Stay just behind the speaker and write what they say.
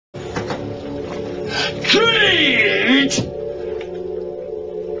Great!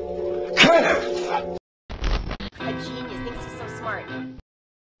 A genius thinks he's so smart.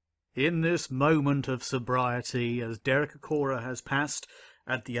 In this moment of sobriety, as Derek Acorah has passed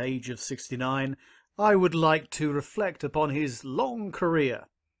at the age of 69, I would like to reflect upon his long career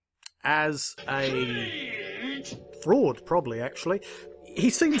as a fraud, probably, actually. He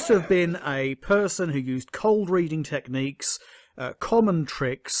seems to have been a person who used cold reading techniques, common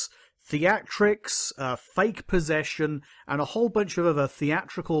tricks, theatrics, fake possession, and a whole bunch of other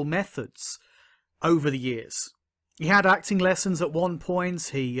theatrical methods over the years. He had acting lessons at one point.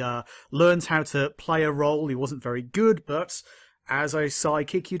 He learned how to play a role. He wasn't very good, but as a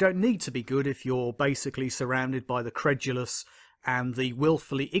psychic, you don't need to be good if you're basically surrounded by the credulous and the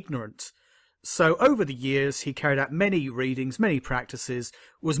willfully ignorant. So over the years, he carried out many readings, many practices,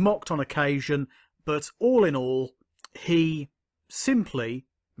 was mocked on occasion, but all in all, he simply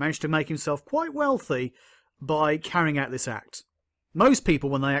managed to make himself quite wealthy by carrying out this act. Most people,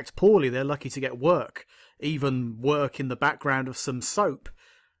 when they act poorly, they're lucky to get work, even work in the background of some soap.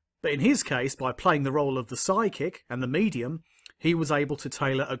 But in his case, by playing the role of the psychic and the medium, he was able to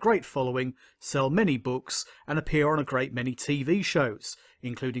tailor a great following, sell many books, and appear on a great many TV shows,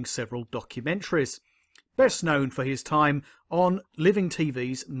 including several documentaries. Best known for his time on Living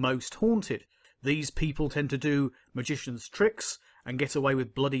TV's Most Haunted. These people tend to do magician's tricks and get away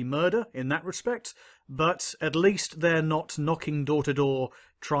with bloody murder in that respect, but at least they're not knocking door to door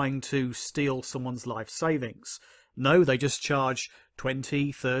trying to steal someone's life savings. No, they just charge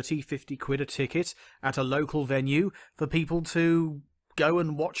 20, 30, 50 quid a ticket at a local venue for people to go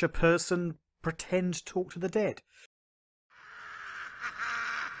and watch a person pretend to talk to the dead.